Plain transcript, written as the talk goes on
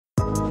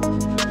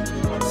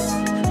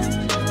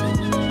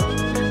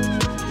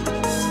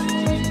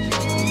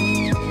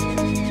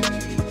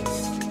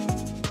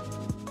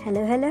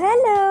Hello, hello,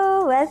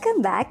 hello!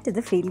 Welcome back to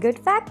the Feel Good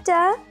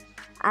Factor.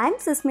 I'm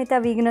Susmita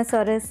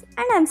Veganosaurus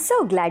and I'm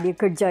so glad you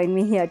could join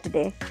me here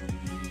today.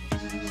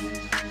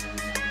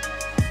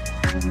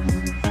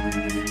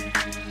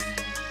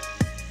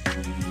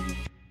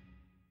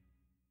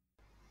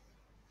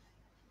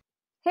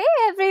 Hey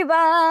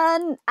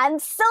everyone! I'm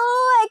so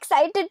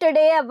excited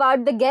today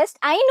about the guest.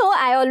 I know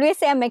I always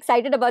say I'm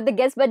excited about the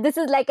guest, but this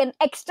is like an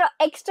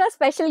extra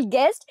special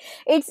guest.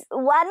 It's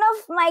one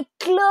of my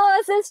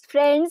closest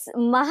friends,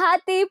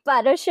 Mahathi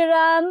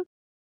Parashuram.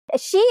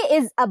 She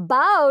is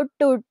about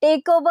to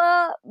take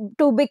over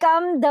to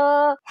become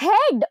the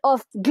head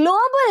of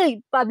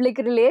global public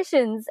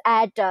relations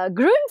at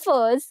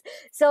Grundfos.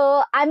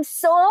 So I'm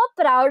so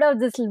proud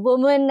of this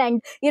woman.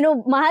 And,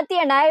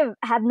 Mahathi and I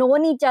have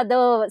known each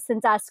other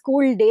since our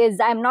school days.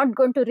 I'm not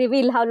going to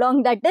reveal how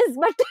long that is,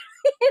 but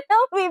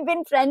we've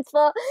been friends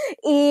for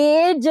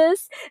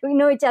ages. We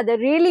know each other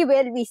really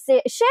well. We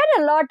share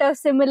a lot of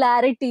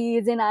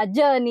similarities in our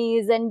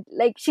journeys, and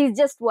like she's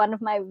just one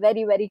of my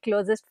very, very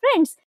closest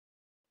friends.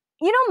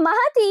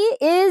 Mahathi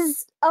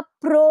is a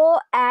pro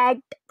at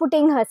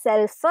putting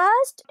herself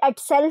first, at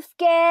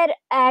self-care,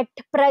 at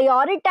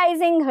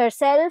prioritizing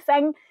herself,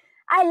 and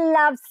I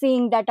love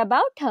seeing that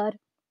about her.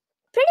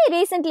 Pretty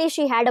recently,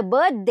 she had a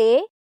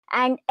birthday,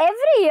 and every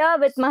year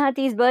with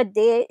Mahathi's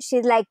birthday,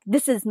 she's like,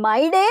 this is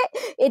my day.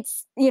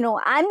 It's,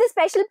 I'm the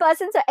special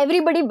person, so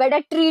everybody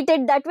better treat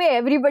it that way.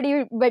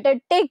 Everybody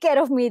better take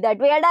care of me that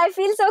way. And I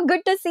feel so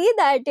good to see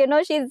that,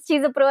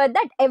 she's a pro at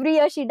that. Every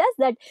year she does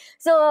that.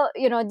 So,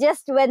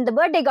 just when the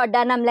birthday got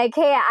done, I'm like,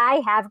 hey,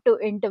 I have to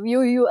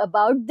interview you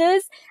about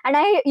this. And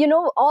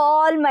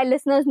all my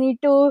listeners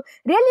need to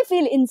really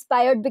feel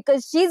inspired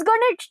because she's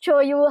going to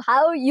show you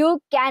how you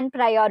can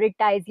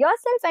prioritize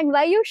yourself and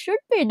why you should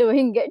be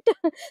doing it.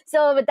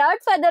 So without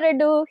further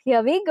ado,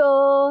 here we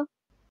go.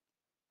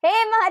 Hey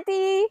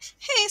Mahathi!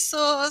 Hey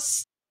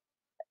Sus!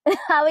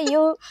 How are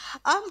you?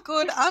 I'm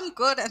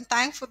good, and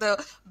thanks for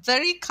the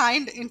very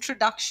kind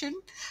introduction.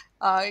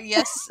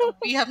 Yes,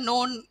 we have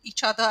known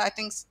each other, I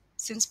think,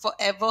 since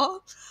forever.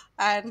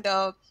 And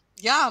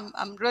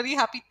I'm really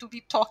happy to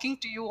be talking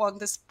to you on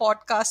this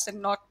podcast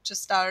and not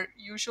just our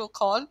usual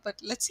call,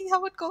 but let's see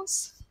how it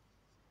goes.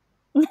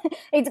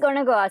 It's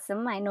gonna go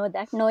awesome, I know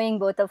that, knowing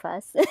both of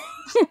us.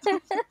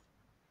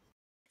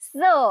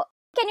 So,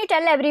 can you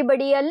tell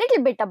everybody a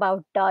little bit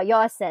about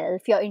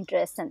yourself, your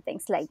interests and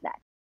things like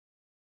that?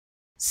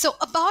 So,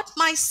 about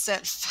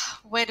myself,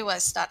 where do I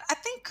start? I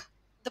think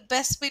the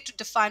best way to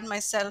define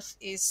myself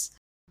is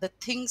the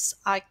things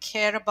I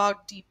care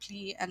about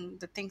deeply and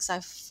the things I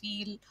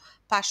feel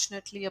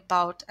passionately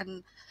about.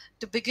 And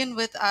to begin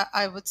with,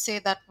 I would say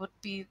that would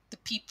be the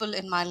people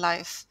in my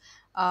life.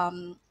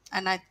 And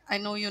I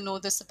know you know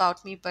this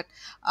about me, but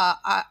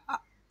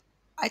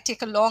I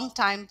take a long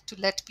time to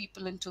let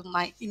people into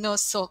my inner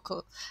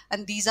circle.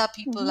 And these are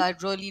people I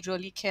really,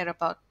 really care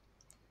about,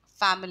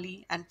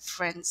 family and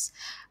friends.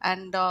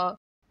 And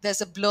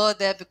there's a blur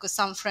there because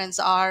some friends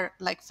are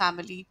like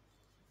family.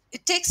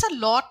 It takes a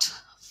lot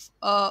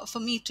for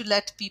me to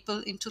let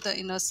people into the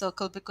inner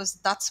circle because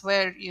that's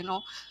where,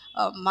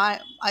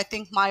 I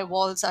think my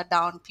walls are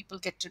down. People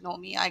get to know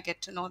me, I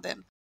get to know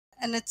them.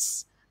 And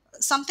it's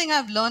something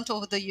I've learned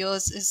over the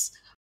years is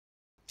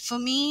for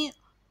me,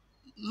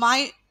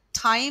 my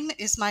time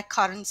is my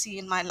currency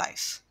in my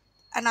life.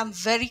 And I'm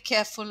very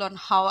careful on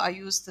how I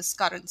use this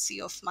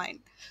currency of mine.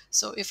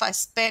 So if I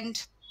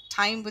spend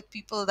time with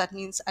people, that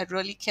means I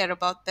really care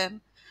about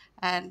them.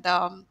 And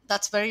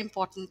that's very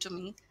important to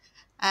me.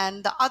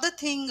 And the other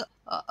thing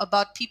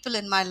about people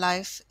in my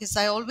life is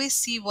I always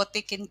see what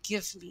they can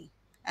give me.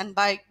 And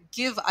by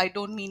give, I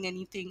don't mean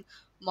anything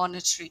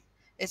monetary.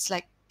 It's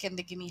like, can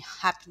they give me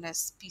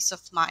happiness, peace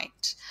of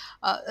mind?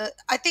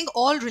 I think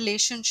all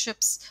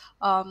relationships,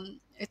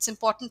 it's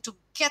important to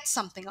get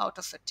something out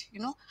of it,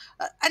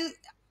 and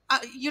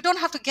you don't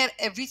have to get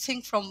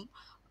everything from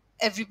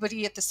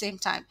everybody at the same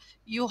time.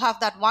 You have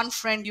that one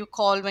friend you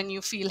call when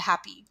you feel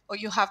happy, or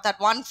you have that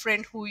one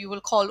friend who you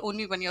will call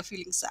only when you're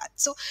feeling sad.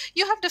 So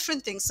you have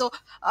different things. So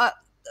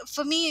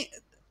for me,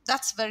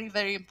 that's very,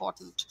 very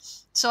important.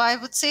 So I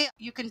would say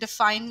you can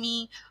define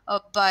me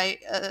by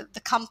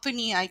the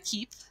company I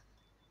keep.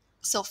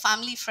 So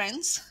family,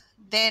 friends.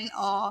 Then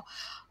I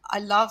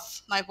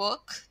love my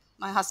work.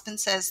 My husband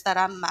says that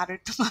I'm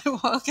married to my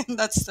work, and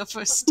that's the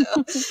first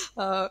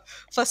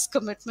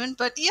commitment.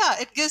 But yeah,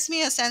 it gives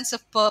me a sense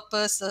of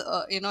purpose.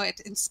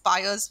 It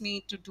inspires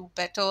me to do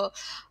better.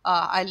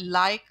 I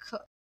like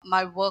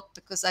my work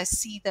because I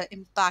see the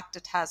impact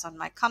it has on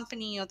my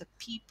company or the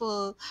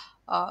people.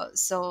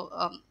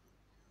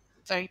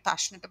 Very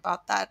passionate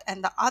about that.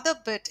 And the other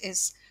bit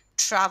is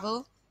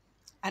travel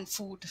and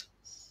food.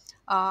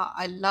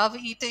 I love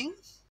eating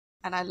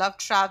and I love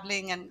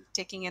traveling and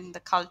taking in the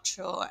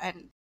culture.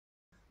 And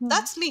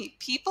that's me.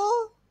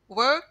 People,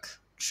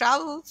 work,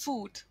 travel,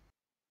 food.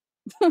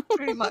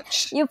 Pretty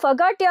much. You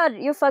forgot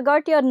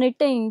your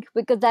knitting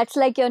because that's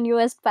like your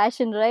newest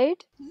passion,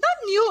 right? Not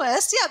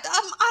newest. Yeah,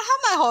 I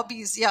have my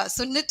hobbies. Yeah.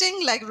 So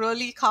knitting like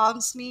really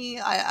calms me.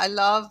 I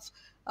love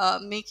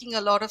making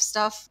a lot of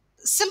stuff.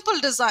 simple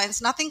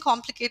designs, nothing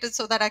complicated,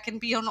 so that I can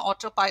be on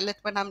autopilot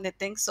when I'm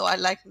knitting. So I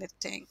like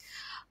knitting.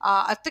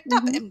 I picked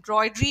up Mm-hmm.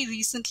 embroidery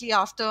recently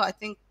after, I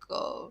think,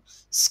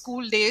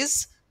 school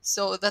days.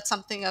 So that's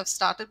something I've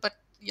started. But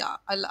yeah,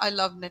 I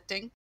love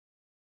knitting.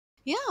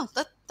 Yeah,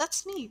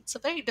 that's me. It's a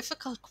very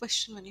difficult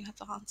question when you have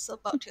to answer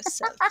about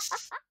yourself.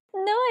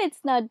 No,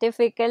 it's not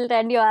difficult,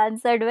 and you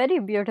answered very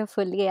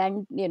beautifully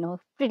and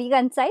pretty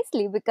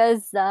concisely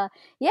because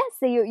yes,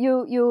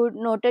 you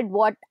noted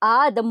what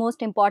are the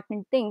most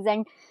important things,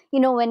 and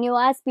when you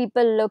ask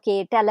people,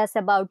 okay, tell us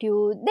about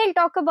you, they'll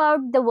talk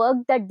about the work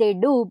that they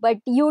do, but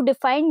you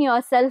define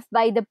yourself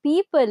by the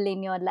people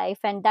in your life,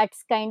 and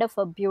that's kind of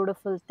a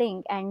beautiful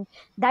thing, and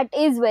that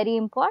is very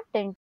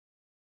important.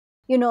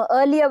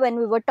 Earlier when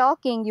we were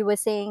talking, you were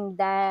saying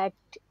that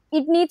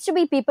it needs to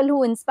be people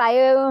who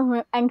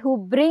inspire and who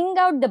bring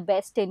out the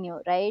best in you,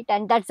 right?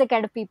 And that's the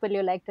kind of people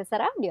you like to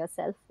surround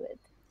yourself with.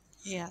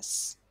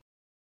 Yes.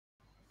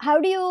 How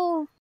do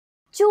you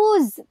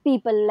choose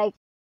people? Like,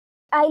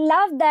 I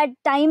love that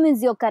time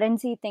is your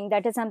currency thing.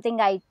 That is something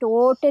I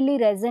totally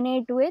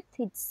resonate with.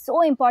 It's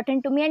so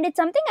important to me, and it's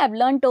something I've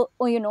learned to,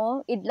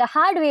 it the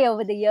hard way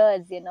over the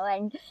years,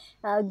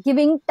 and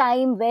giving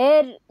time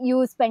where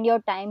you spend your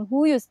time,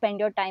 who you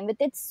spend your time with.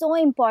 It's so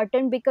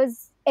important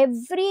because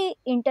every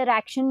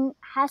interaction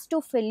has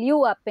to fill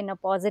you up in a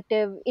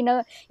positive, in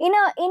a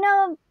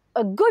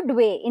good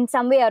way, in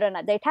some way or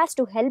another. It has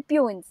to help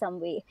you in some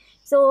way.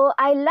 So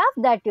I love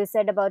that you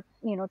said about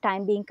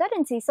time being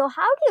currency. So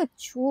how do you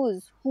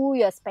choose who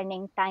you're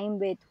spending time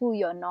with, who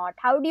you're not?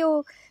 How do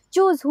you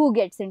choose who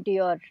gets into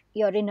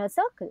your inner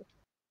circle?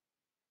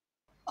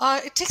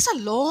 It takes a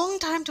long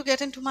time to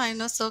get into my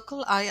inner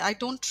circle. I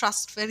don't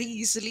trust very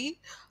easily.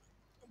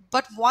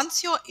 But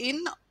once you're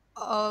in,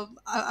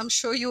 I'm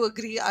sure you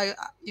agree.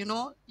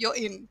 You're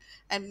in,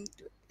 and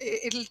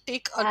it'll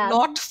take a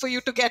lot Um, for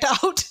you to get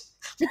out.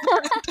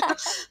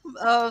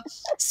 But,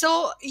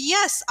 so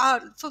yes,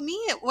 for me,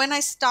 when I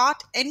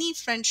start any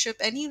friendship,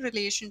 any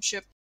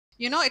relationship,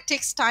 it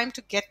takes time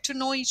to get to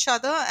know each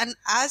other, and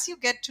as you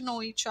get to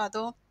know each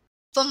other,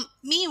 for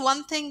me,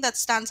 one thing that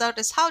stands out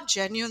is how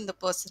genuine the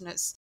person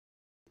is.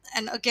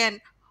 And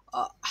again,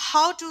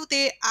 how do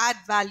they add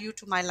value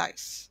to my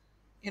life?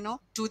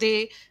 Do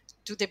they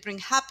bring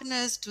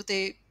happiness? Do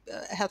they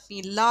help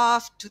me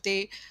laugh? Do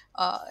they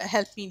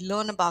help me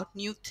learn about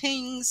new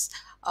things?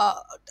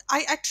 uh,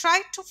 I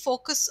try to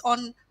focus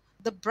on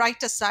the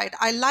brighter side.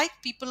 I like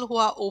people who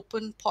are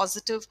open,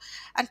 positive,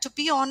 and to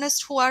be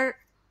honest,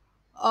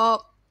 uh,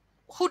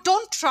 who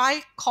don't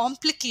try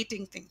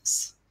complicating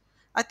things.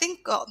 I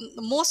think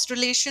most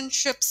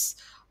relationships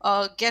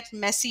get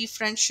messy.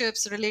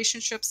 Friendships,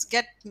 relationships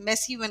get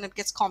messy when it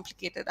gets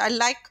complicated. I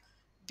like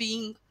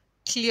being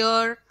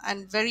clear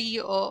and very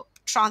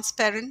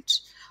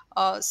transparent.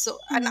 And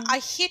hmm. I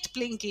hate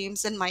playing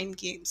games and mind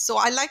games. So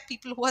I like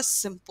people who are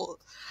simple.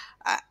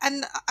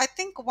 And I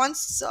think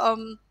once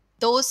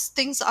those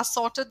things are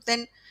sorted,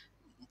 then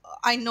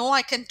I know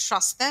I can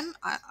trust them.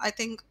 I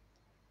think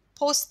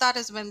post that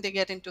is when they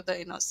get into the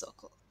inner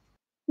circle.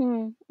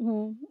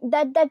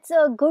 That's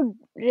a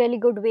really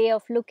good way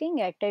of looking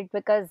at it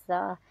because,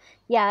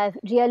 yeah,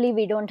 really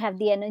we don't have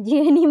the energy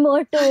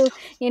anymore to,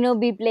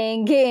 be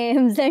playing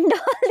games and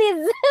all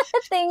these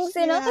things.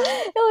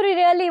 Yeah,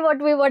 Really,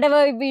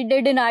 whatever we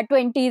did in our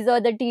 20s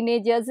or the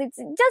teenagers, it's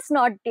just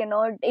not,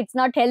 it's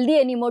not healthy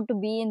anymore to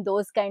be in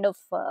those kind of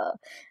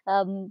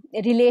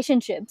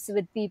relationships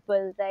with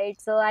people,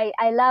 right? So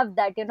I love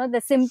that.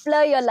 The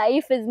simpler your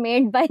life is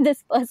made by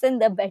this person,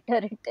 the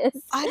better it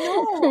is. I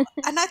know.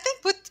 And I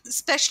think with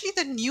especially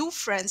the new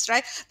friends,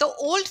 right? The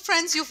old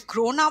friends you've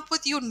grown up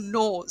with,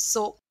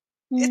 So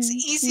it's Hmm.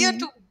 easier Hmm.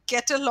 to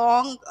get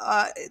along.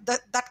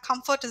 That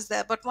comfort is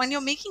there. But when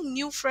you're making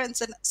new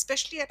friends, and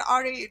especially at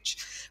our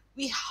age,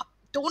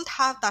 don't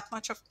have that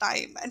much of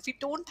time, and we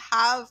don't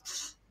have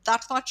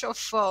that much of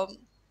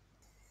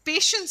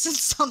patience in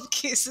some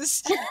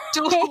cases to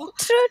True,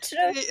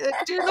 true,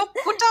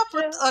 put up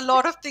with true. a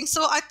lot of things.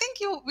 So I think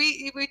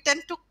we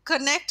tend to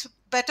connect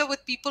better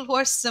with people who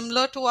are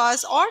similar to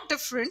us or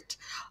different,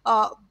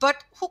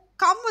 but who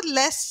come with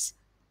less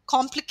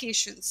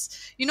complications.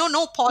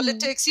 No Hmm.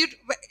 politics.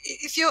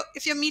 If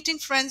you're meeting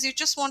friends, you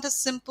just want a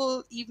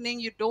simple evening.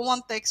 You don't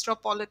want the extra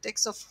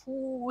politics of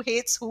who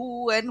hates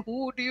who and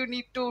who do you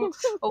need to,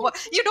 or what.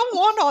 You don't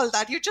want all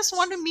that. You just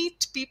want to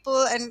meet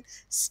people and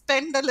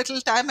spend a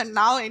little time. And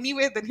now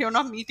anyway, then you're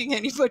not meeting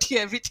anybody.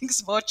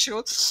 Everything's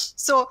virtual.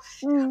 So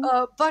Hmm.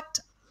 but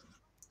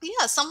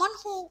yeah, someone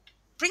who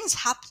brings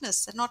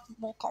happiness and not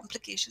more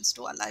complications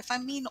to our life. I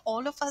mean,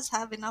 all of us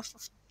have enough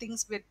of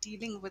things we're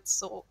dealing with.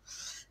 So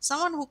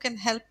someone who can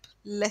help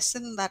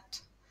lessen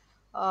that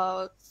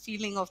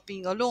feeling of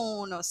being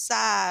alone or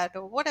sad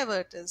or whatever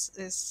it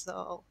is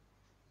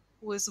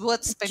who is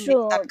worth spending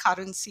that True.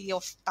 currency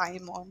of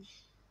time on.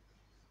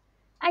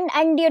 And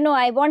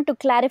I want to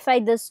clarify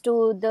this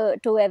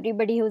to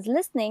everybody who's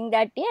listening,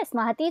 that yes,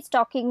 Mahati is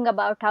talking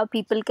about how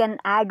people can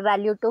add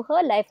value to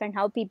her life and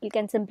how people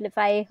can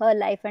simplify her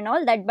life and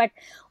all that, but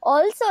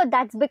also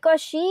that's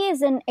because she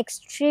is an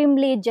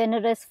extremely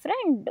generous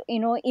friend,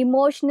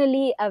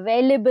 emotionally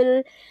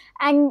available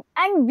and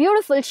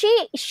beautiful.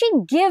 She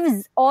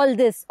gives all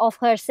this of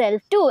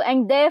herself too,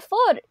 and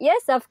therefore,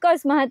 yes, of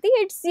course, Mahati,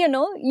 it's,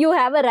 you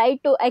have a right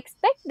to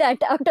expect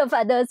that out of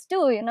others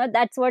too.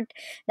 That's what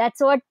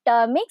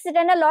makes it.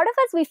 And a lot of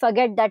us, we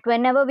forget that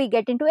whenever we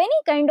get into any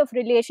kind of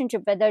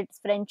relationship, whether it's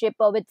friendship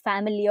or with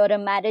family or a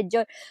marriage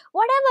or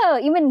whatever,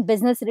 even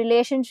business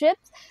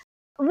relationships,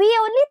 we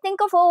only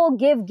think of, oh,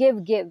 give,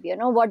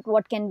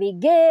 what can we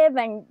give,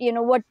 and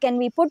what can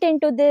we put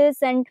into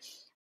this. And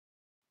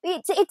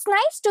it's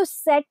nice to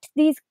set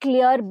these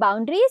clear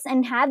boundaries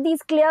and have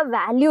these clear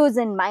values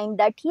in mind,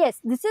 that yes,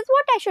 this is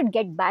what I should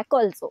get back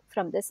also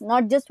from this,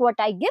 not just what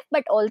I give,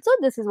 but also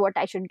this is what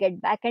I should get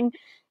back. And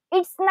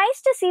it's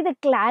nice to see the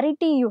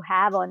clarity you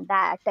have on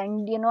that.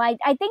 And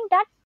I think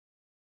that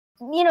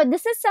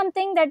this is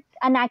something, that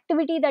an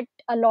activity that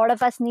a lot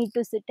of us need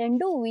to sit and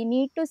do. We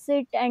need to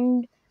sit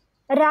and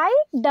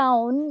write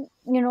down,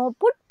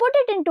 put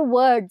it into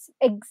words,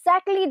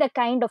 exactly the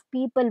kind of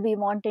people we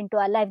want into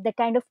our life, the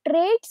kind of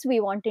traits we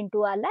want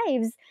into our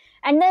lives,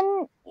 and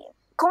then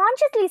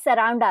consciously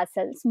surround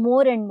ourselves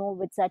more and more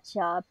with such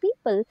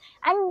people.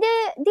 And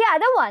the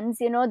other ones,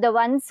 the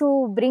ones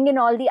who bring in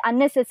all the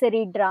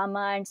unnecessary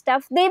drama and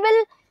stuff, they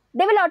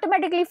will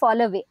automatically fall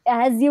away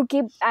as you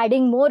keep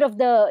adding more of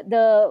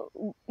the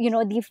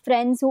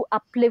friends who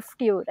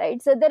uplift you,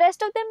 right? So the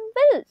rest of them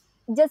will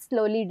just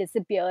slowly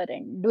disappear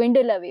and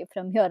dwindle away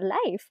from your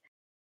life.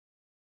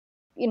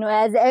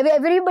 As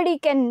everybody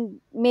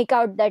can make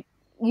out that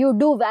you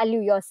do value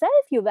yourself,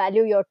 you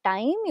value your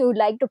time, you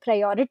like to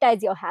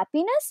prioritize your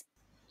happiness,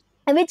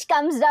 which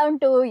comes down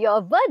to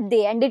your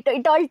birthday. And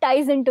it all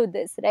ties into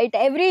this, right?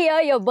 Every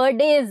year your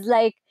birthday is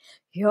like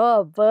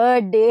your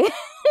birthday.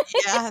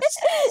 Yes.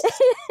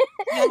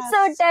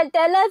 So Yes.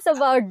 tell us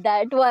about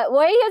that.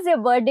 Why is your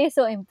birthday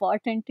so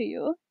important to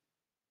you?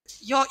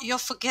 You're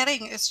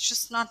forgetting it's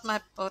just not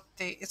my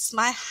birthday. It's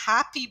my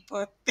happy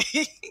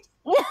birthday.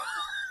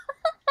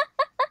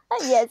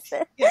 Yes.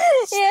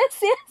 Yes. Yes,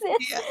 yes, Yes.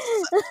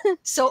 yes.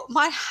 So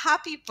my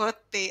happy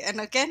birthday, and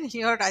again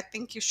here I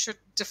think you should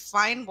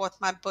define what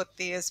my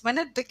birthday is. When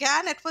it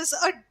began, it was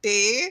a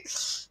day,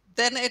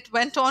 then it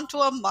went on to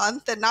a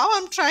month, and now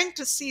I'm trying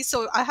to see.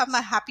 So I have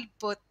my happy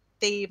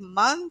birthday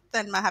month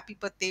and my happy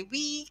birthday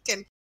week,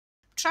 and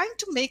trying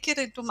to make it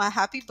into my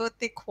happy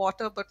birthday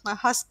quarter, but my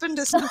husband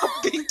is not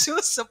being too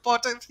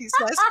supportive. He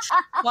says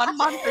 1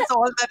 month is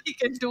all that he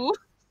can do.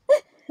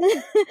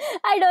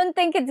 I don't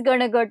think it's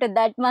gonna go to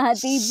that,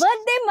 Mahati.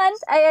 Birthday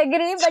month, I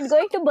agree, but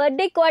going to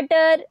birthday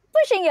quarter,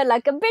 pushing your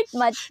luck a bit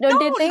much, No,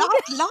 don't you think?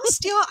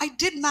 last year I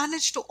did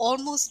manage to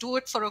almost do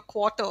it for a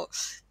quarter.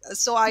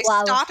 So I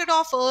Wow. started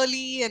off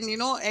early and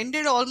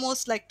ended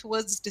almost like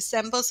towards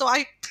December. So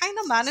I kind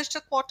of managed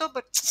a quarter,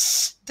 but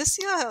this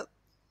year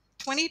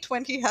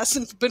 2020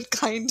 hasn't been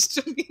kind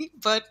to me.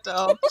 But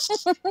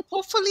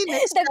hopefully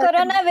next The year I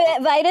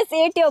can. virus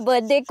ate your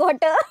birthday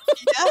quarter.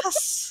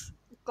 Yes,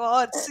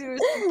 God,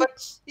 seriously. But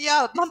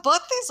yeah, my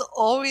birthday's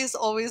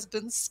always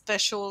been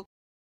special,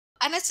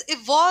 and it's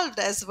evolved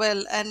as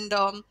well. And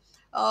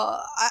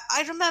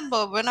I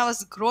remember when I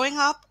was growing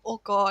up,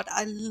 oh God,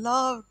 I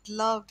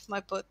loved my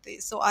birthday.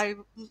 So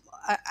and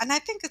I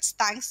think it's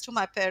thanks to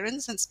my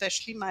parents and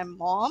especially my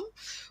mom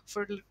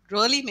for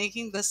really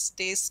making this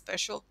day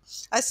special.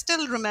 I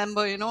still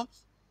remember,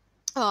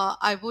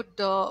 I would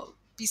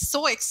be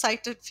so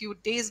excited few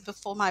days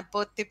before my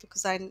birthday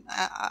because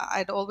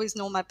I'd always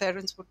know my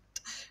parents would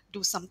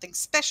do something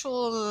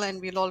special,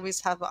 and we'll always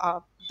have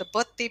the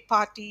birthday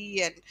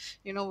party, and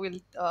we'll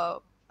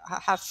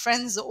have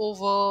friends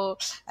over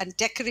and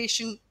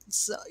decorations.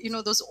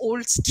 Those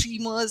old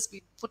streamers,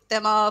 we put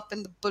them up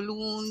and the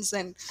balloons,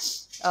 and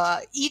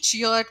each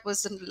year it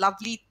was a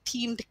lovely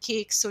themed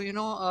cake. So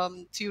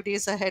few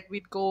days ahead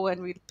we'd go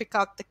and we'd pick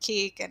out the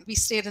cake, and we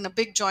stayed in a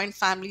big joint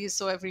family,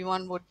 so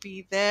everyone would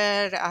be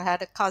there. I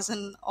had a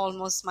cousin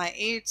almost my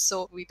age,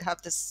 so we'd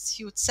have this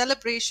huge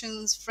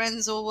celebrations,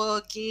 friends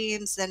over,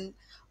 games, and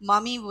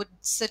mommy would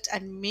sit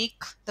and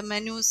make the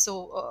menu.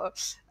 So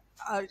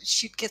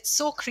she'd get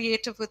so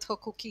creative with her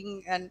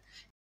cooking. And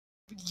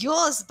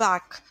years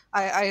back,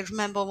 I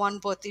remember one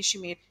birthday she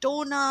made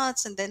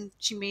donuts, and then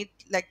she made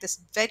like this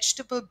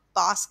vegetable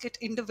basket,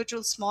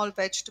 individual small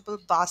vegetable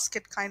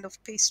basket kind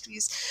of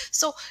pastries.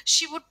 So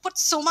she would put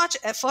so much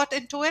effort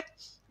into it.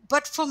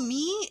 But for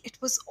me, it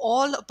was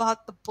all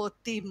about the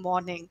birthday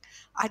morning.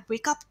 I'd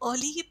wake up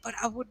early, but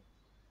I would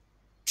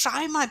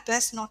try my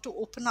best not to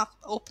open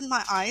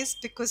my eyes,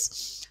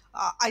 because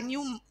I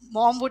knew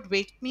mom would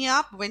wake me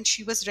up when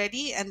she was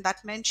ready, and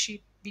that meant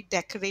she'd be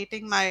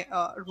decorating my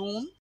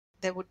room.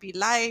 There would be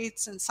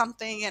lights and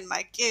something and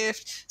my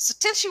gift. So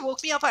till she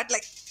woke me up, I'd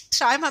like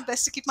try my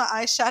best to keep my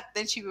eyes shut.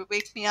 Then she would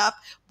wake me up.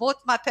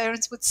 Both my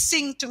parents would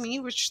sing to me,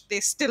 which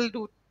they still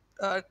do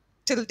uh,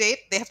 till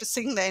date. They have to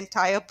sing the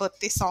entire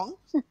birthday song.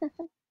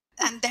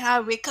 And then I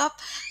wake up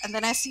and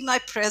then I see my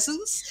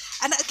presents.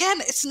 And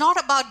again, it's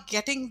not about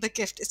getting the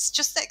gift, it's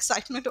just the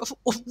excitement of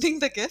opening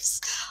the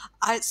gifts.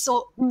 I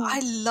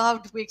Mm.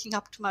 loved waking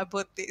up to my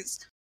birthdays.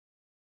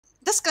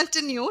 This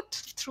continued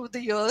through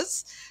the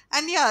years.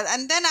 And yeah,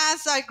 and then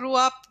as I grew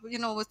up,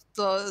 with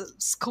the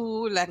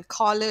school and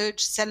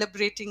college,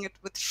 celebrating it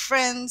with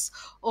friends,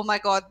 oh my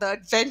god, the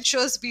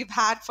adventures we've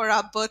had for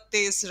our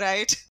birthdays,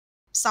 right?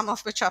 Some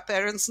of which our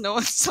parents know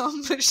and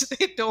some which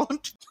they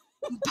don't,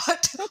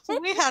 but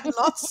we had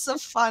lots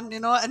of fun,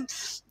 and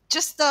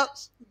just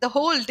the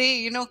whole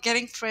day,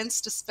 getting friends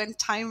to spend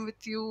time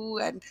with you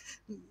and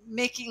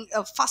making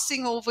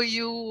fussing over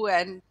you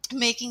and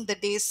making the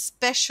day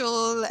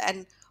special.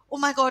 And oh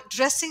my god,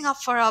 dressing up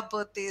for our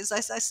birthdays,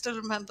 I still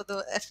remember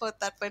the effort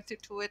that went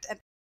into it.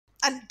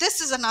 And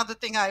this is another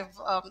thing I've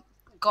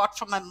got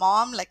from my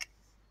mom, like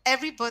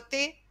every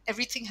birthday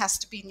everything has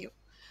to be new.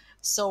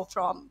 So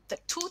from the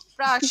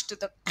toothbrush to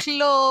the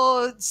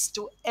clothes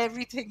to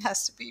everything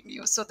has to be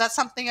new. So that's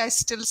something I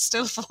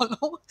still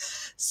follow.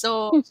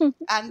 So,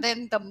 and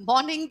then the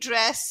morning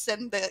dress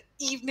and the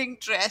evening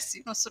dress,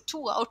 so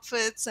two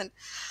outfits. And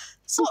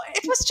so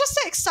it was just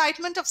the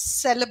excitement of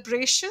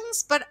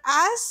celebrations. But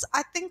as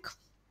I think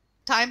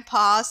time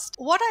passed,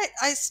 what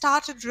I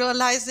started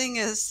realizing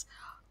is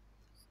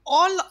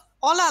all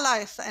all our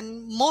life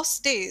and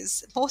most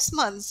days, most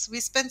months, we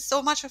spend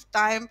so much of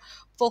time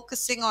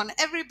focusing on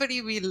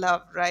everybody we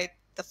love, right?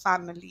 The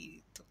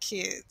family, the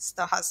kids,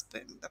 the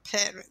husband, the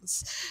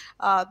parents,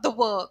 the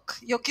work.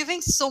 You're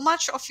giving so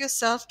much of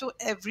yourself to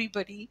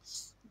everybody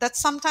that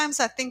sometimes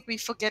I think we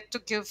forget to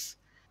give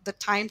the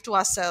time to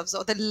ourselves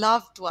or the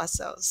love to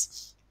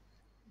ourselves.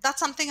 That's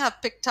something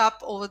I've picked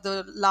up over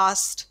the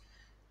last,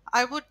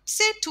 I would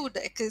say, 2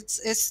 decades,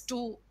 is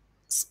to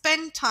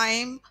spend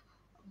time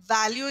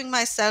valuing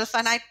myself.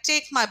 And I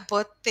take my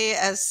birthday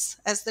as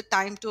the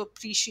time to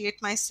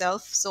appreciate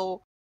myself.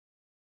 So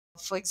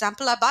for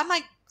example, I buy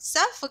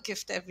myself a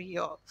gift every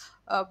year,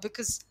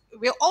 because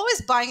we're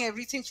always buying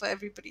everything for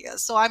everybody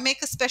else. So I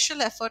make a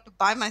special effort to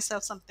buy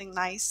myself something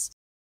nice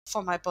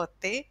for my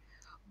birthday.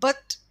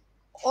 But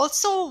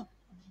also,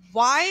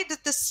 why did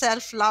this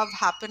self love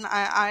happen?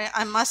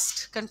 I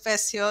must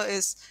confess here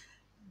is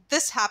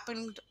this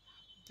happened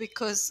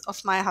because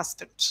of my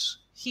husband.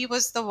 He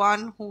was the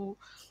one who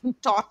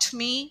taught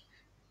me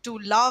to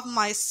love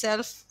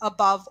myself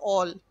above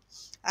all.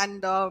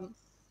 And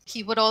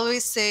he would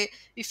always say,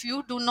 if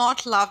you do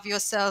not love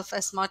yourself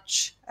as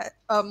much,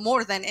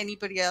 more than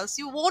anybody else,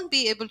 you won't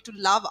be able to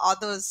love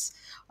others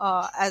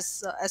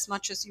as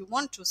much as you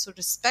want to. So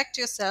respect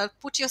yourself,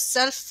 put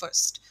yourself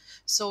first.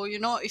 So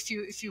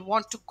if you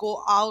want to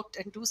go out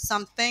and do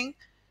something,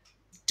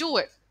 do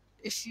it.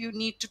 If you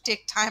need to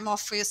take time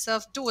off for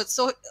yourself, do it.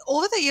 So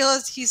over the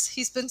years,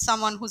 he's been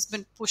someone who's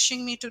been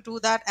pushing me to do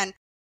that. And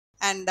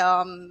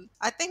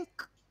I think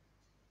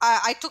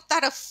I took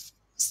that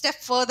step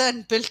further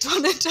and built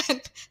on it,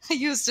 and I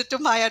used it to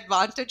my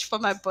advantage for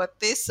my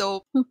birthday.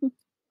 So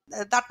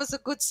that was a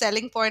good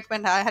selling point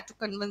when I had to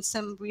convince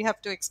him we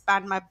have to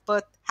expand my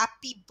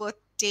happy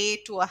birthday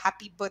to a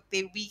happy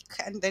birthday week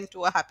and then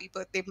to a happy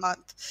birthday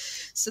month.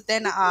 So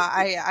then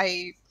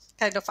I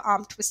kind of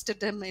arm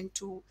twisted him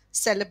into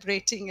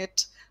celebrating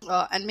it,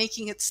 and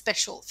making it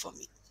special for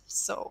me.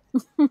 So,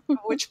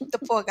 which the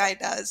poor guy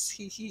does.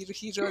 He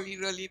really,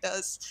 really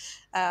does.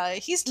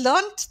 He's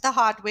learned the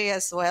hard way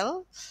as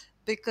well,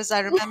 because I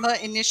remember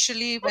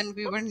initially when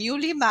we were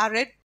newly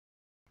married,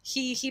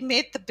 he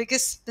made the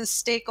biggest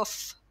mistake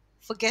of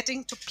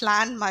forgetting to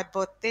plan my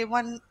birthday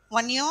one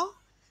year.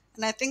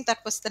 And I think that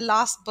was the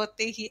last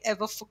birthday he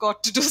ever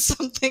forgot to do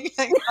something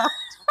like that.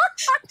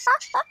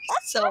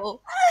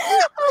 So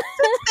yeah, but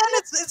since then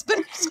it's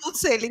been smooth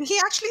sailing. He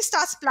actually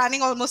starts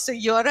planning almost a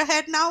year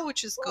ahead now,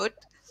 which is good.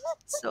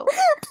 So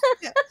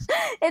yeah.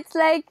 It's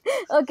like,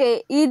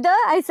 okay, either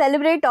I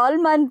celebrate all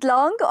month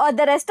long or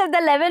the rest of the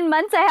 11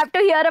 months I have to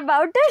hear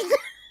about it.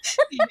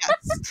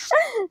 Yes.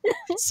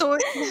 So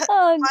yeah,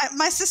 Oh,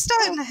 my sister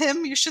and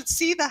him, you should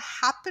see the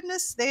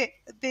happiness they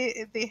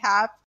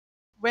have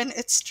when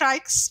it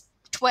strikes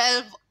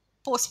 12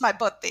 post my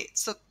birthday.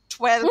 So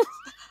 12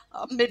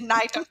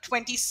 midnight on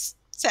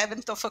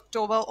 27th of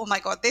October. Oh my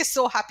God, they're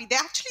so happy. They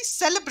actually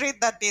celebrate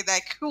that day.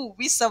 Like, oh,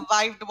 we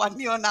survived one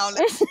year now.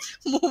 Let's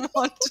move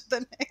on to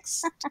the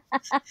next.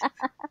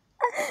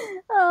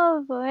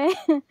 oh boy.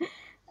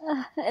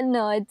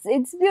 No,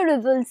 it's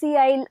beautiful. See,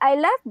 I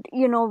loved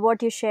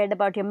what you shared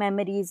about your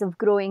memories of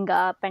growing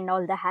up and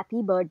all the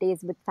happy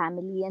birthdays with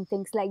family and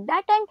things like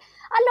that. And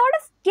a lot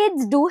of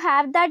kids do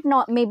have that.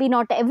 Not maybe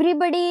not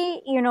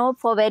everybody,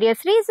 for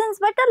various reasons,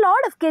 but a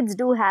lot of kids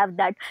do have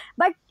that.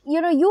 But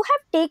you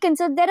have taken,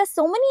 so there are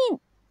so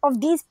many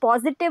of these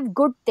positive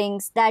good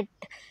things that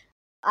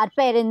our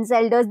parents,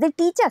 elders, they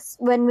teach us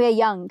when we're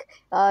young.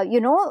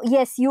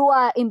 Yes, you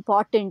are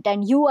important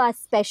and you are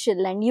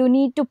special and you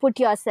need to put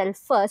yourself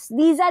first.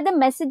 These are the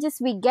messages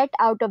we get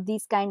out of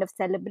these kind of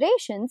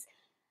celebrations.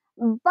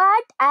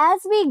 But as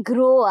we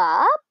grow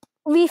up,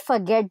 we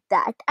forget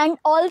that. And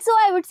also,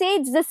 I would say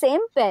it's the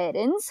same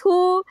parents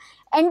who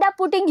end up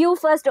putting you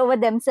first over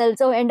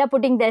themselves, or end up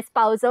putting their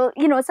spouse, or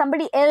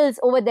somebody else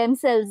over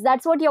themselves.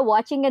 That's what you're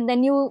watching, and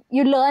then you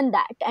learn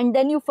that, and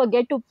then you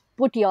forget to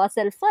put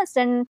yourself first.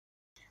 And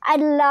I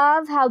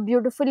love how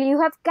beautifully you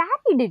have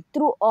carried it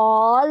through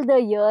all the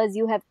years.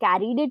 You have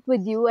carried it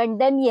with you. And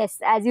then, yes,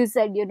 as you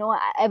said,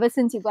 ever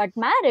since you got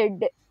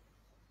married,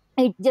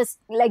 it just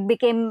like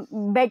became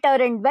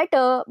better and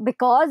better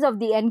because of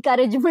the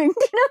encouragement,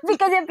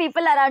 because your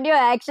people around you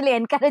are actually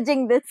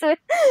encouraging this. So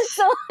it's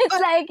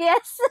But like,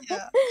 yes.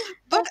 yeah,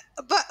 but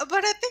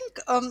but I think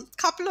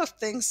couple of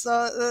things.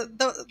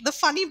 The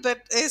funny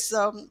bit is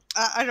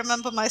I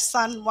remember my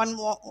son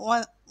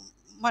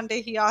one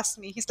day he asked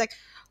me, he's like,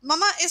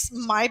 "Mama, is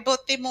my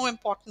birthday more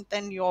important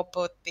than your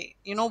birthday?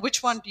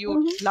 Which one do you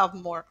Mhm. love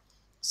more?"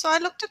 So I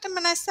looked at him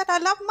and I said, "I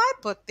love my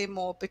birthday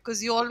more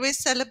because you always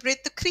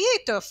celebrate the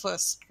creator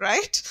first,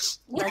 right?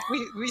 Like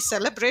we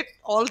celebrate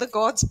all the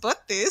gods'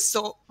 birthdays.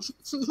 So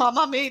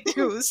Mama made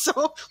you,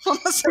 so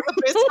Mama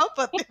celebrates her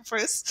birthday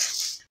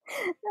first."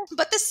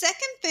 But the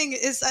second thing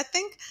is, I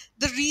think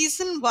the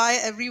reason why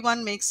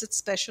everyone makes it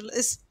special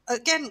is,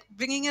 again,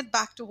 bringing it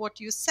back to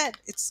what you said.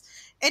 It's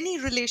any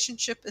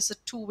relationship is a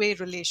two-way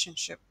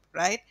relationship,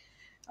 right?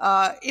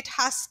 It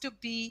has to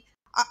be,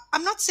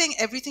 I'm not saying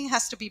everything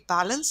has to be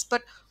balanced,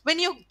 but when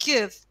you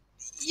give,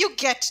 you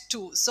get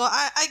too. So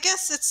I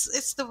guess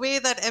it's the way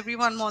that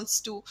everyone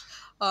wants to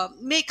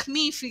make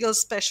me feel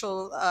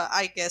special,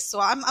 I guess. So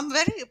I'm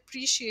very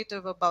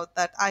appreciative about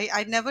that.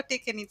 I never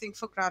take anything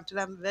for granted.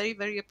 I'm very,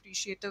 very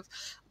appreciative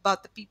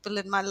about the people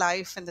in my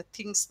life and the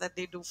things that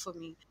they do for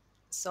me.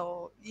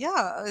 So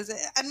yeah,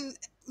 and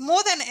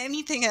more than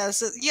anything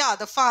else, yeah,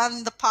 the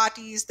fun, the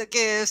parties, the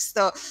gifts,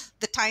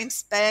 the time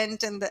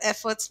spent and the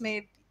efforts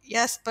made,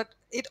 yes, but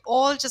it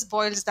all just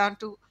boils down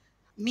to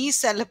me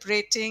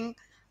celebrating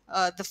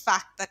the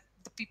fact that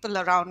the people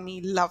around me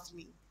love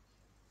me.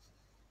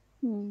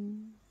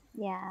 Hmm.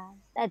 Yeah,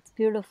 that's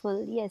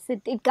beautiful. Yes,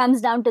 it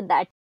comes down to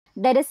that.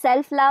 There is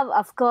self love,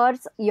 of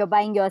course. You're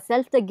buying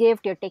yourself the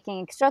gift, you're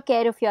taking extra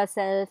care of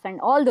yourself,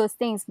 and all those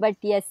things. But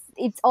yes,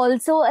 it's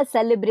also a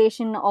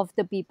celebration of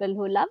the people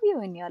who love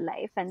you in your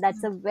life. And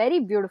that's a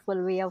very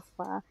beautiful way of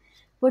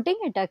putting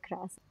it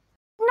across.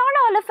 Not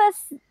all of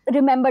us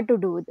remember to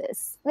do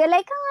this. We're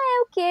like,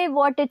 oh, okay,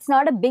 what? It's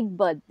not a big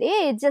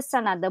birthday. It's just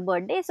another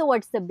birthday. So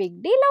what's the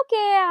big deal?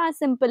 Okay, a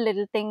simple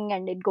little thing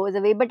and it goes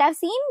away. But I've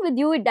seen with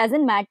you, it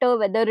doesn't matter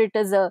whether it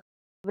is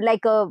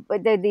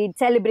the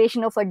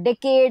celebration of a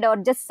decade or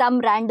just some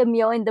random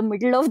year in the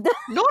middle of the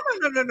No,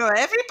 no, no, no, no.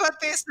 Every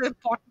birthday is an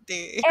important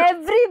day.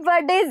 every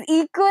birthday is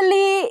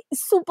equally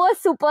super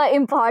super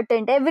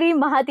important. Every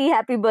Mahathi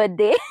happy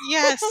birthday.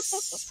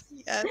 Yes,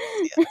 yes,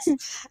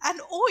 yes.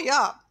 And oh,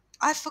 yeah,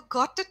 I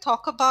forgot to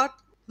talk about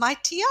my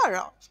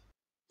tiara.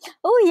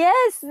 Oh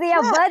yes, yeah,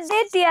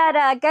 birthday Yes.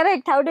 tiara.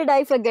 Correct. How did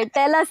I forget?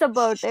 Tell us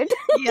about it.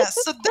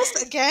 Yes. So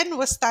this again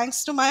was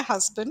thanks to my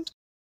husband.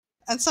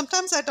 And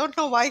sometimes I don't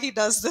know why he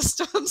does this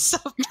to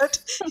himself, but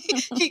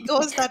he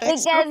goes that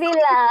extra. Because he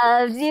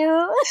loves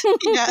you.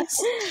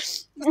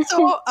 Yes.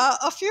 So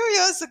a few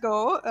years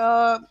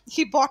ago,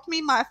 he bought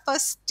me my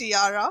first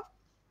tiara,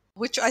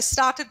 which I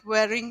started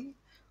wearing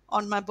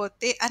on my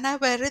birthday, and I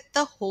wear it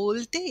the whole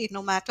day,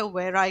 no matter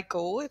where I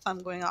go. If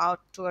I'm going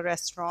out to a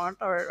restaurant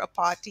or a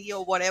party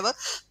or whatever,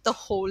 the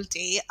whole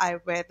day I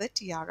wear the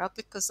tiara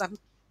because I'm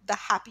the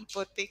happy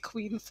birthday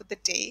queen for the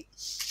day.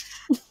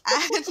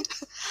 And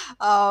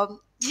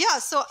yeah,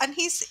 so and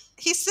he's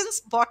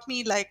since bought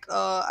me like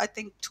I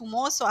think two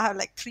more, so I have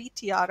like three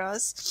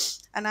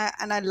tiaras, and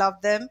I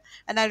love them.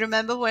 And I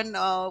remember when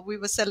we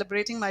were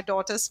celebrating my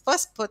daughter's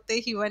first birthday,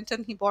 he went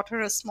and he bought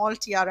her a small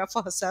tiara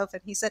for herself,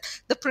 and he said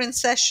the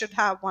princess should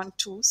have one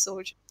too.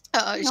 So she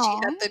No.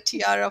 had the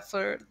tiara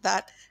for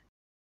that.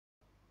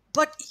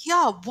 But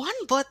yeah,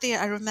 one birthday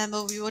I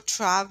remember we were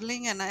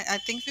traveling, and I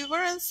think we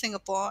were in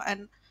Singapore.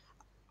 And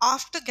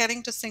after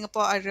getting to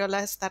Singapore, I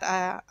realized that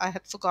I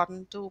had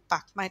forgotten to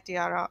pack my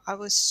tiara. I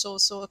was so,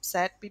 so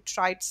upset. We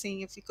tried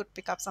seeing if we could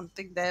pick up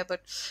something there,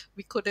 but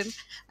we couldn't.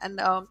 And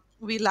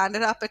we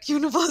landed up at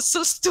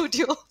Universal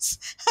Studios.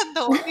 And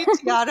the only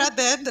tiara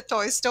there in the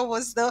toy store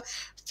was the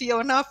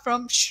Fiona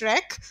from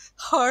Shrek,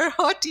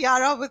 her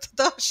tiara with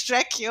the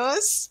Shrek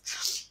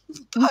ears.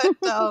 But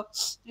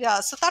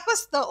yeah, so that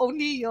was the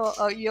only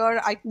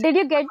year I did. Did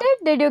you get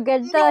it? Did you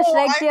get the No,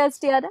 Shrek tears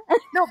tiara?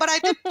 no, but I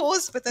did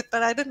pose with it,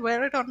 but I didn't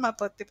wear it on my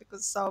birthday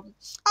because I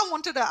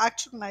wanted an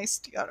actual nice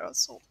tiara.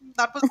 So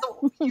that was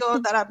the year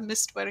that I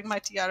missed wearing my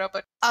tiara.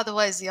 But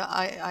otherwise, yeah,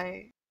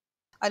 I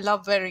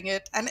love wearing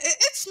it, and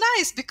it's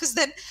nice because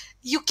then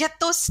you get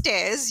those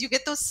stares, you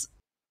get those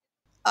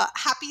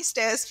happy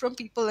stares from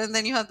people, and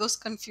then you have those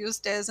confused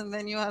stares, and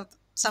then you have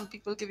some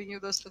people giving you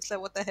those looks like,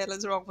 "What the hell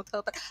is wrong with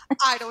her?" But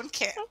I don't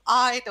care.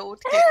 I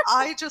don't care.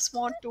 I just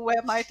want to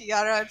wear my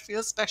tiara and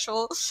feel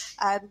special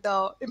and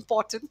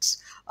important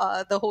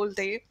the whole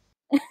day.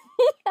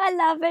 I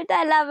love it.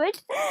 I love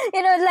it.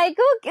 Like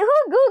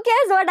who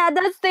cares what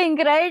others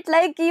think, right?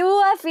 Like you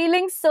are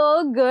feeling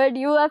so good.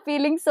 You are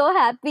feeling so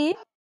happy.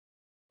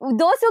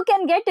 those who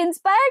can get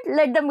inspired,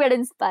 let them get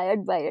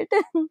inspired by it.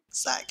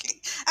 Exactly.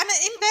 And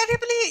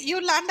invariably, you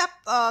land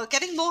up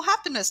getting more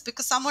happiness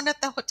because someone at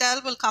the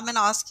hotel will come and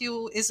ask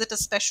you, is it a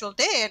special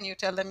day? And you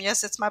tell them,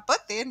 yes, it's my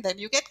birthday. And then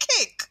you get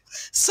cake.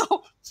 So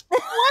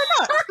why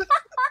not?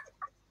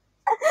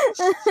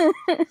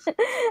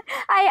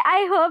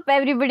 I hope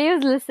everybody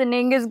who's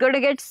listening is going to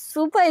get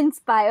super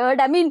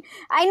inspired. I mean,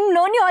 I've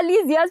known you all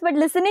these years, but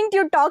listening to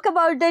you talk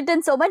about it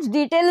in so much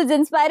detail is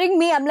inspiring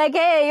me. I'm like,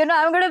 hey,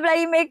 I'm going to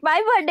bloody make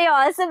my birthday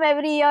awesome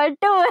every year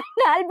too,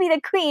 and I'll be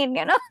the queen.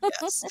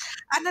 Yes.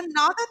 And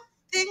another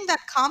thing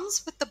that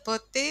comes with the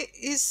birthday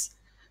is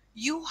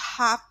you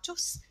have to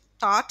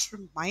start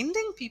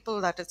reminding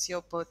people that it's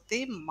your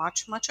birthday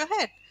much, much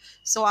ahead.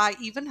 So I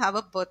even have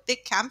a birthday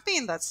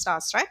campaign that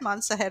starts right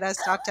months ahead. I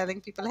start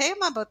telling people, hey,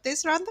 my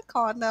birthday's around the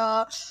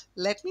corner.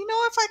 Let me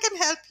know if I can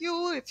help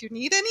you. If you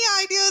need any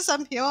ideas,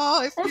 I'm here.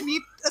 If you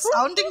need a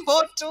sounding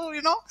board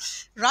to,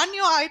 run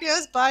your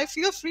ideas by,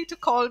 feel free to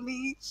call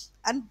me.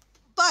 And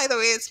by the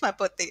way, it's my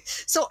birthday.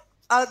 So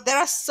there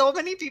are so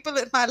many people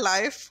in my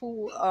life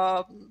who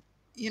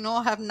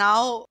have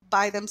now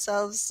by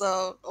themselves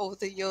over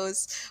the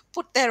years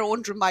put their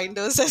own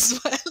reminders as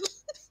well.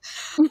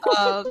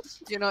 uh,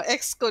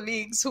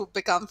 Ex-colleagues who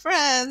become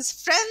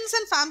friends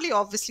and family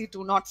obviously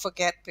do not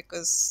forget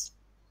because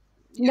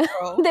you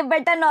know They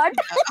better not.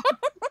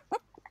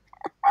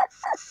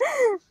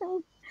 yeah.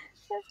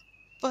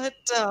 But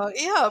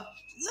yeah,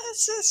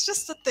 it's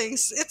just the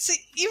things. It's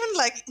even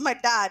like my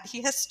dad,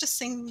 he has to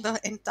sing the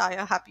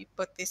entire happy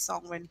birthday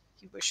song when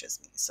he wishes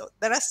me. So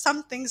there are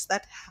some things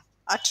that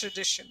are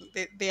tradition,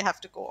 they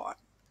have to go on.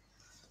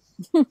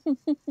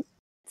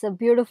 It's a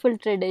beautiful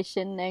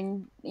tradition,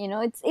 and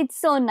it's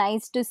so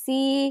nice to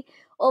see.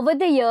 Over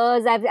the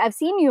years, I've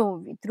seen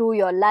you through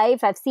your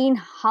life. I've seen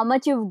how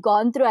much you've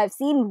gone through. I've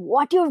seen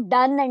what you've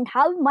done and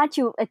how much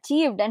you've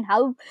achieved, and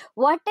how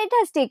what it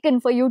has taken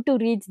for you to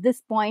reach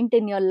this point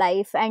in your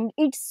life. And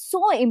it's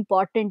so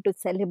important to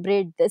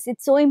celebrate this.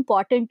 It's so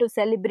important to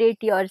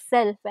celebrate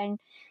yourself, and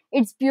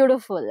it's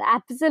beautiful,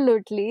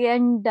 absolutely.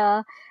 And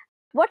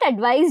what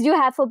advice do you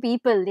have for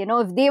people,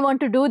 if they want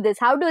to do this?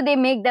 How do they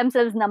make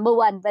themselves number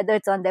one, whether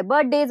it's on their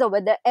birthdays or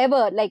whether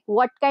ever, like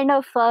what kind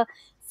of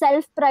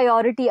self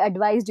priority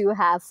advice do you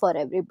have for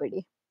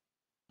everybody?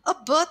 A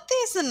birthday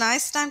is a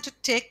nice time to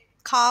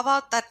carve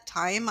out that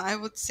time, I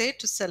would say,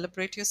 to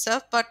celebrate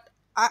yourself. But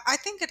I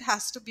think it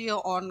has to be an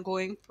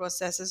ongoing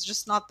process. It's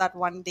just not that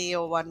one day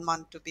or 1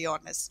 month, to be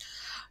honest.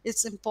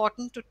 It's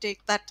important to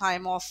take that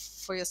time off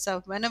for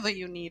yourself whenever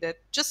you need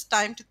it. Just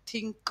time to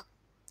think,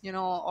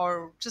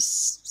 or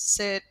just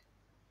sit,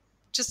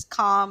 just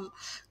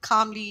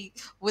calmly,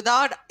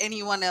 without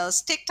anyone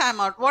else. Take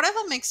time out, whatever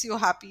makes you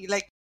happy.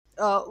 Like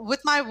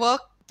with my work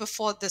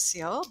before this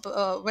year,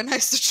 when I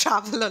used to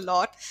travel a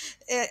lot,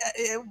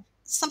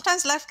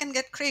 sometimes life can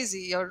get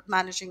crazy. You're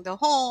managing the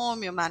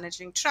home, you're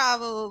managing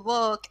travel,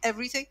 work,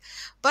 everything.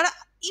 But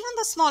even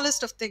the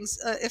smallest of things,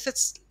 if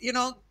it's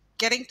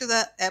getting to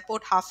the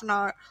airport half an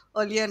hour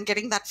earlier and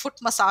getting that foot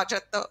massage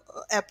at the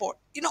airport,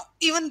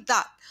 even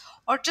that,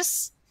 or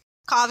just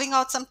carving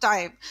out some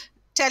time,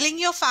 telling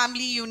your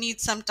family you need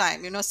some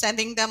time,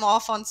 sending them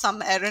off on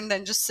some errand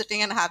and just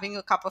sitting and having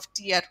a cup of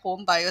tea at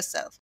home by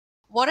yourself.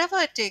 Whatever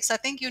it takes, I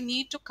think you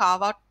need to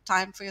carve out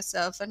time for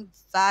yourself and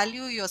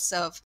value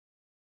yourself,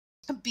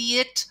 be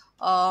it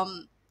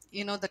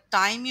the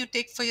time you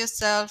take for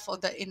yourself or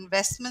the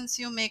investments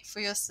you make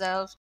for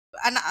yourself.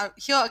 And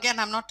here again,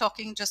 I'm not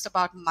talking just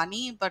about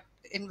money, but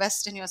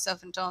invest in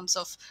yourself in terms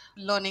of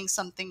learning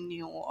something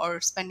new or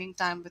spending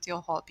time with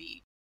your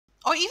hobby,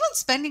 or even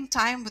spending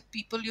time with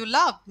people you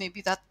love.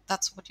 Maybe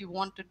that's what you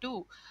want to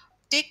do.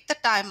 Take the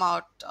time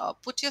out,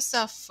 put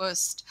yourself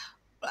first.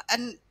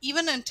 And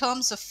even in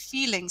terms of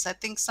feelings, I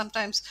think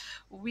sometimes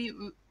we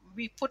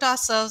we put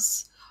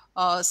ourselves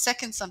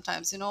second.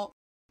 Sometimes,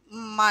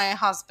 my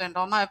husband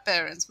or my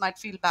parents might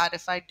feel bad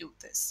if I do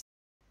this.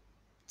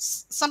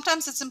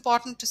 Sometimes it's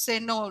important to say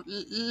no,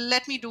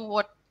 let me do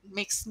what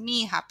makes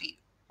me happy,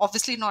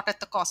 obviously not at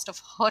the cost of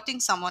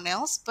hurting someone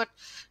else, but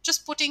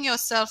just putting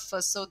yourself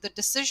first. So the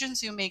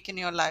decisions you make in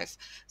your life,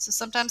 so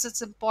sometimes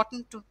it's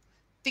important to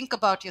think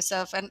about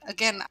yourself. And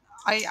again,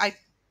 I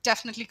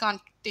definitely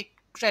can't take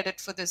credit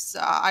for this.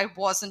 I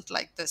wasn't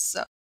like this.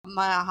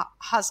 My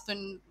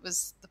husband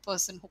was the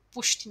person who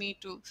pushed me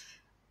to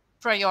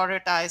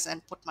prioritize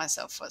and put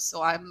myself first.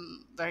 So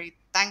I'm very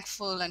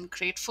thankful and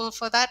grateful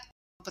for that.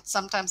 But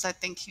sometimes I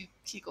think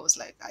he goes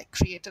like, I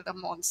created a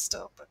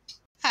monster, but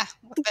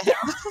what the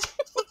hell?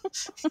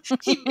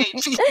 He made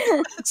me.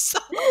 So,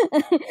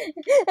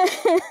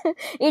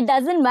 It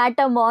doesn't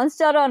matter,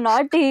 monster or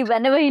not.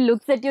 Whenever he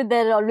looks at you,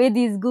 there are always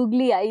these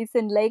googly eyes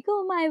and like,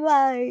 oh, my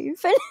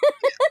wife.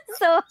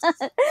 So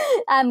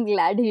I'm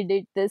glad he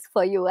did this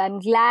for you.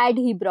 I'm glad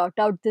he brought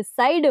out this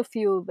side of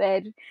you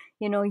where to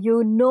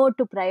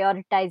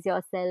prioritize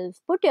yourself,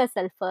 put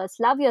yourself first,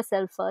 love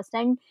yourself first.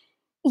 And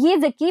he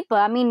is a keeper.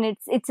 I mean,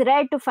 it's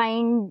rare to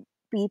find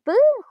people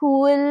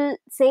who will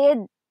say,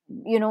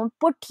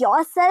 put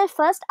yourself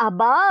first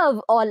above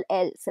all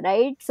else,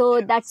 right? So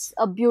yes. that's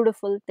a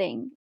beautiful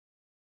thing.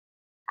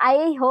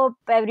 I hope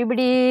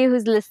everybody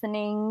who's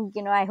listening,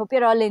 I hope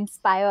you're all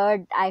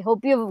inspired. I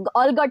hope you've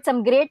all got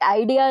some great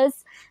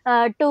ideas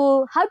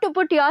to how to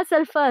put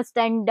yourself first.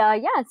 And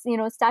yes,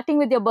 starting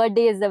with your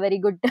birthday is a very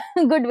good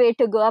good way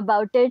to go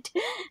about it.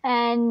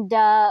 And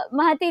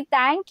Mahathi,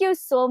 thank you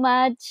so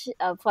much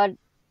for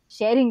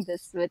sharing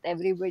this with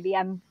everybody.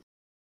 Is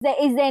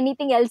there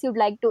anything else you'd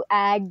like to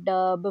add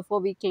before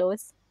we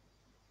close?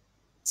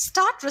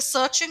 Start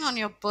researching on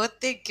your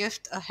birthday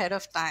gift ahead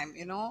of time,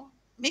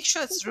 make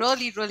sure it's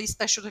really, really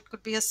special. It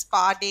could be a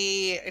spa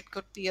day, it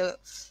could be a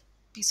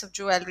piece of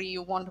jewelry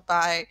you want to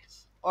buy,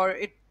 or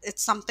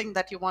it's something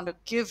that you want to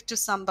give to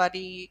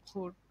somebody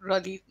who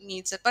really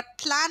needs it. But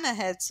plan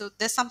ahead, so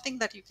there's something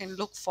that you can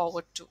look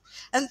forward to,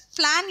 and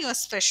plan your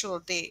special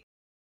day.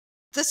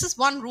 This is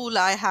one rule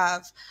I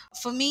have.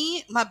 For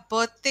me, my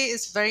birthday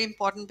is very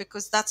important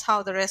because that's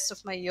how the rest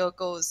of my year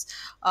goes.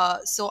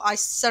 So I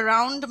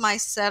surround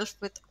myself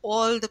with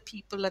all the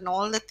people and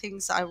all the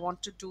things I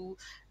want to do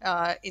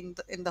in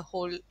the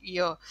whole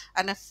year.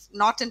 And if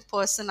not in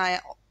person,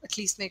 I at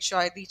least make sure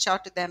I reach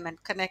out to them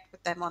and connect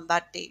with them on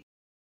that day.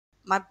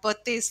 My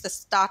birthday is the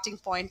starting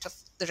point of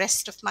the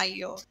rest of my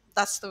year.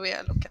 That's the way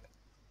I look at it.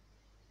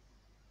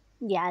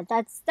 Yeah,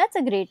 that's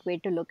a great way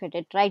to look at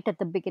it right at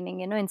the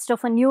beginning. Instead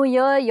of a new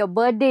year, your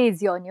birthday is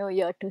your new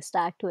year to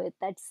start with.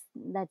 That's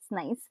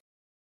nice.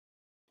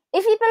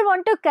 If people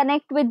want to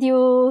connect with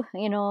you,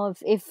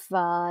 if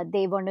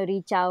they want to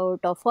reach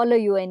out or follow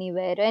you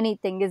anywhere,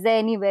 anything, is there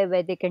anywhere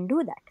where they can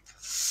do that?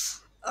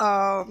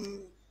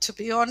 To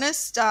be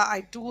honest,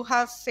 I do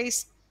have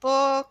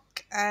Facebook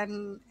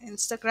and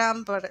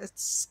Instagram, but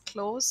it's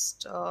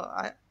closed.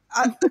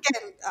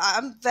 Again,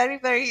 I'm very,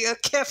 very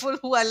careful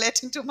who I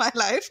let into my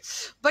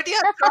life. But yeah,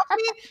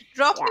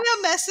 drop me Yeah.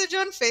 a message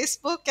on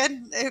Facebook,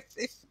 and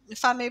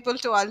if I'm able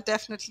to, I'll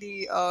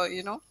definitely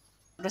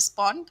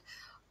respond.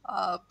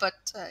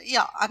 But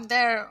yeah, I'm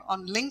there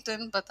on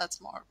LinkedIn, but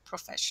that's more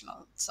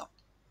professional. So,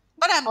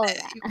 but I'm All there.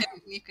 right.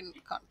 You can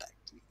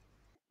contact me.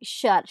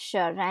 Sure,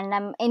 sure.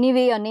 And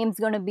anyway, your name's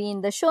going to be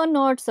in the show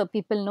notes so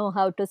people know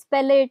how to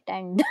spell it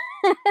and,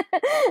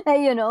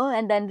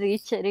 and then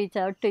reach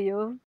out to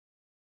you.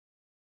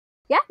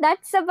 Yeah,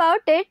 that's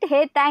about it.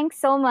 Hey, thanks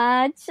so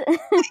much.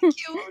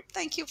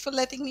 Thank you for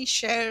letting me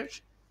share.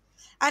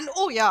 And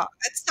oh yeah,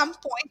 at some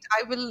point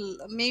I will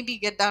maybe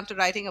get down to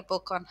writing a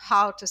book on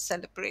how to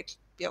celebrate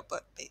your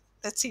birthday.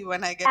 Let's see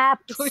when I get to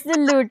do it.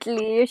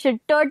 Absolutely. You should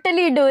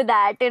totally do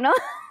that.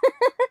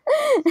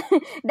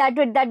 That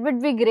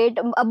would be great.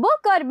 A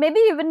book, or maybe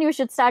even you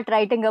should start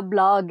writing a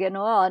blog,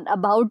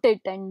 about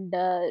it and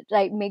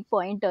make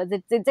pointers.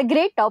 It's a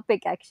great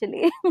topic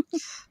actually.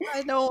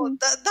 I know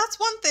that's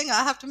one thing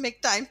I have to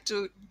make time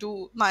to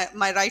do my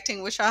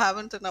writing, which I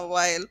haven't in a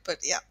while. But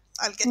yeah,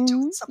 I'll get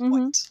to it some Mm-hmm.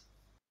 point.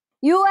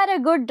 You are a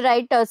good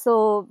writer,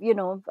 so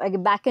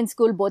like back in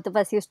school both of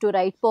us used to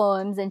write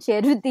poems and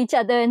share with each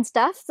other and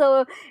stuff,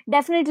 so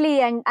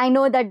definitely, and I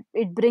know that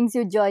it brings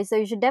you joy, so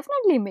you should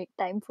definitely make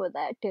time for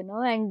that.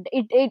 And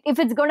if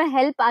it's going to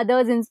help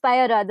others,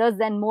 inspire others,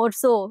 then more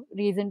so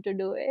reason to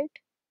do it.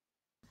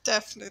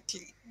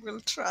 Definitely, we'll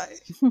try.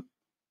 Cool.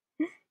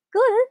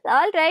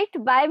 All right,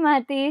 bye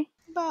Mahati.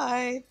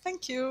 Bye.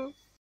 Thank you.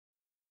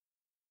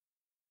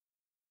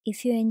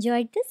 If you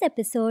enjoyed this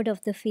episode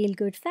of the Feel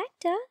Good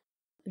Factor,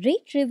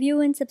 rate,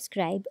 review, and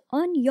subscribe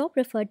on your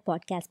preferred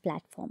podcast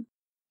platform,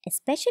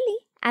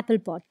 especially Apple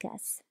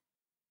Podcasts.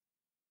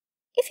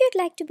 If you'd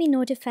like to be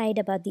notified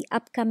about the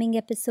upcoming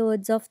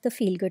episodes of the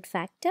Feel Good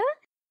Factor,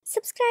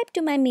 subscribe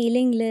to my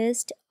mailing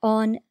list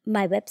on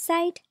my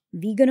website,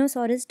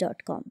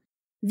 veganosaurus.com.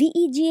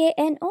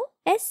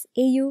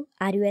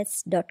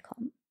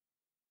 veganosaurus.com.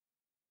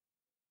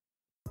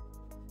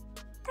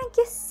 Thank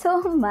you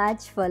so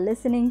much for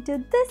listening to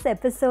this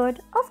episode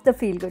of the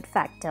Feel Good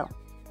Factor.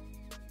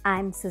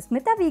 I'm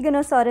Susmita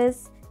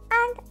Veganosaurus,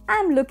 and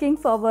I'm looking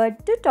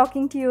forward to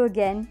talking to you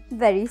again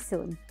very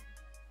soon.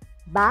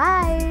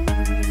 Bye!